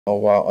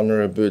Our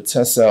Honorable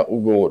Terseer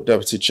Ugbor,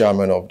 Deputy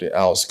Chairman of the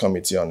House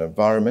Committee on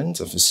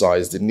Environment,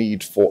 emphasized the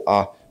need for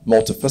a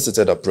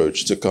multifaceted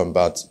approach to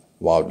combat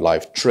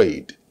wildlife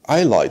trade,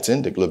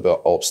 highlighting the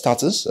global health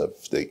status of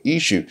the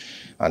issue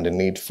and the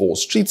need for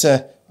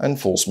stricter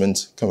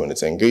enforcement,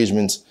 community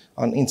engagement,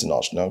 and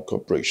international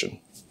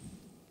cooperation.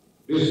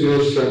 This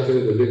bill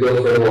strengthens the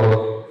legal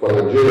framework for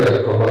Nigeria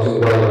in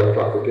combating wildlife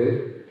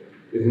trafficking.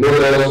 It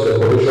models the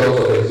provisions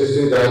of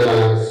existing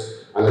guidelines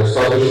and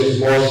establishes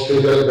more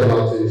stringent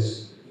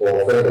penalties for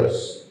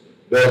offenders,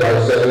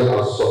 thereby serving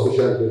as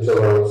sufficient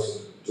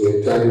deterrents to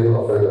intending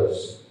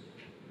offenders.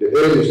 The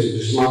aim is to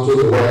dismantle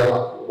the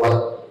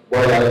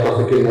wildlife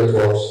trafficking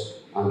networks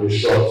and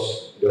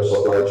disrupt their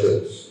supply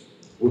chains,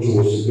 which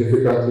will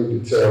significantly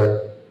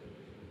deter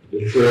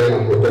the trade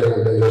and protect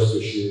endangered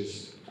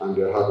species and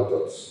their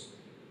habitats.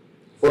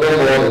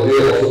 Furthermore, the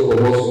bill also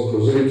promotes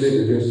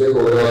inclusivity between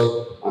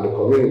stakeholders and the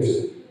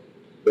community.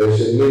 There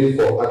is a need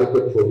for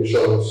adequate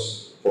provisions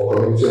for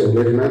community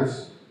engagement,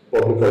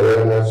 public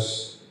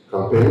awareness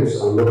campaigns,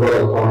 and local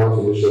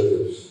empowerment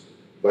initiatives.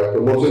 By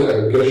promoting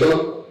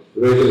education,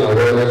 raising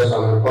awareness,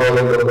 and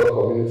empowering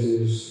local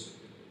communities,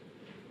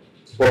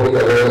 public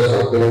awareness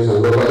campaigns,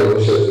 and local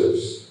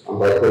initiatives, and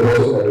by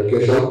promoting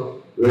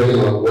education, raising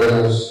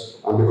awareness,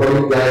 and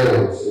becoming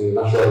guidelines in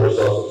natural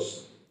resources.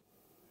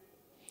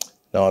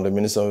 Now, the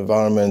Minister of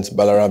Environment,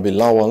 Balarabe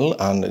Lawal,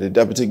 and the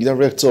Deputy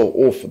Director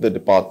of the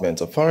Department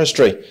of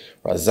Forestry,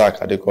 Razak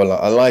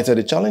Adekola, highlighted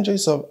the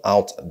challenges of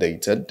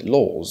outdated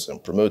laws in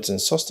promoting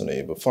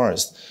sustainable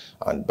forest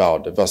and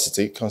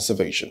biodiversity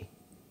conservation.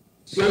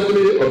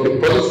 Strengthening of the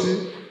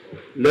policy,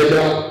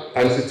 legal,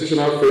 and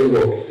institutional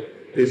framework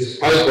is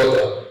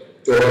pivotal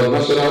to our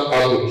national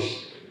approach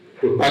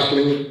to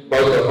tackling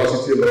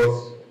biodiversity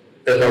loss,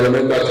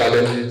 environmental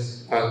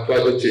challenges, and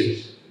climate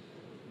change.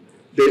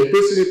 The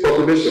increasing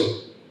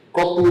population,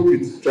 coupled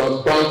with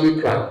transboundary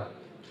crime,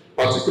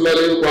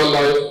 particularly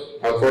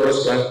wildlife and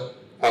forest crime,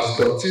 has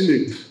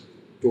continued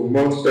to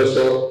mount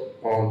pressure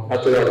on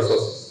natural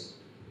resources.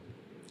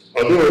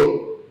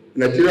 Although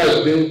Nigeria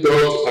is being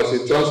dubbed as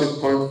a transit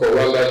point for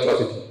wildlife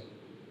trafficking,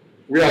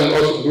 we are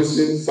not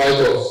losing sight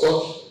of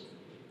such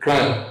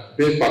crime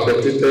being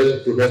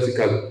perpetrated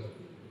domestically.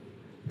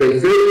 The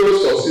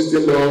various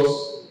subsisting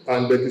laws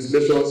and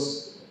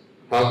legislations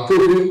have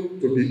proven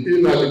to be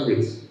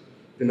inadequate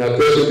in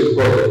addressing the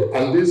problem,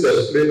 and this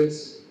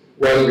explains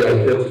why we are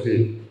here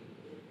today,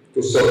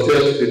 to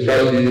subject the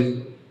dry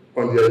leaf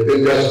on the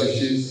Endangered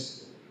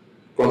Species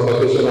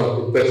Conservation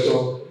and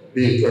Protection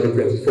Bill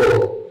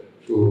 2024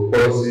 to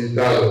policy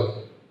dialogue.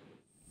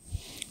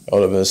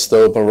 Oliver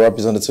Stope, a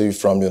representative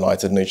from the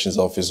United Nations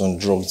Office on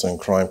Drugs and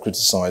Crime,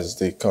 criticized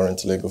the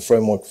current legal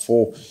framework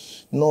for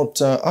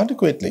not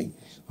adequately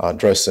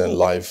addressing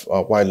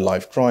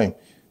wildlife crime.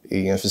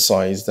 He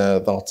emphasized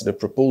that the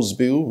proposed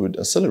bill would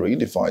accelerate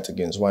the fight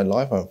against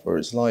wildlife and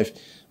forest life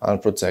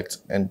and protect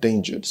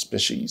endangered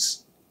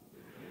species.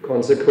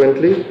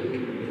 Consequently,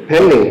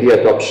 pending the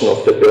adoption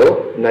of the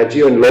bill,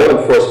 Nigerian law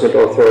enforcement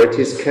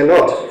authorities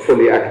cannot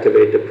fully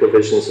activate the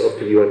provisions of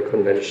the UN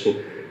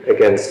Convention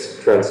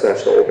against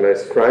Transnational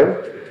Organized Crime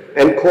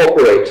and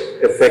cooperate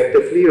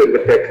effectively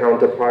with their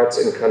counterparts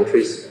in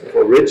countries of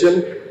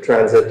origin,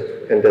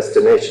 transit, and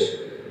destination.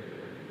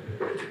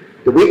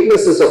 The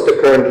weaknesses of the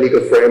current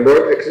legal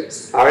framework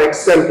are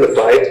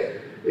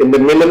exemplified in the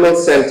minimal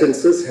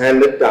sentences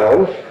handed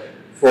down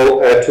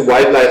to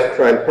wildlife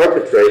crime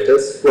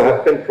perpetrators who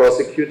have been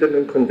prosecuted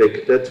and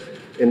convicted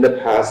in the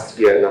past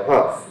year and a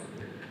half,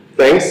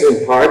 thanks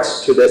in part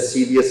to the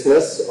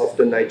seriousness of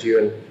the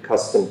Nigerian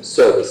Customs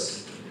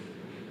Service.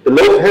 The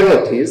low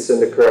penalties in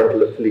the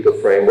current legal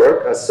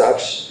framework are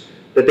such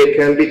that they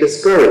can be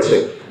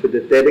discouraging to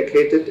the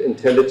dedicated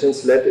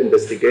intelligence-led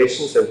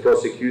investigations and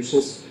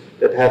prosecutions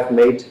that have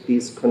made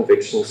these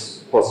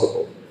convictions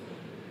possible.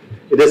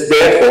 It is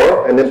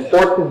therefore an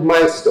important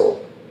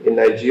milestone in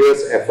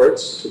Nigeria's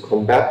efforts to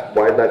combat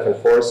wildlife and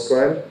forest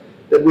crime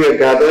that we are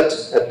gathered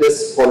at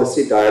this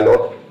policy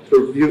dialogue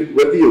to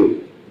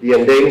review the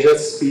Endangered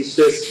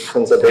Species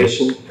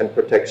Conservation and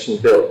Protection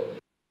Bill.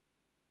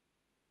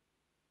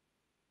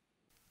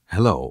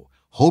 Hello,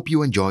 hope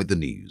you enjoyed the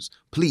news.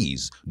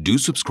 Please do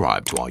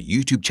subscribe to our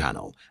YouTube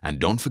channel and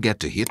don't forget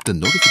to hit the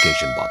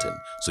notification button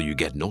so you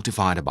get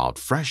notified about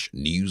fresh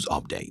news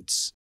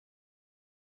updates.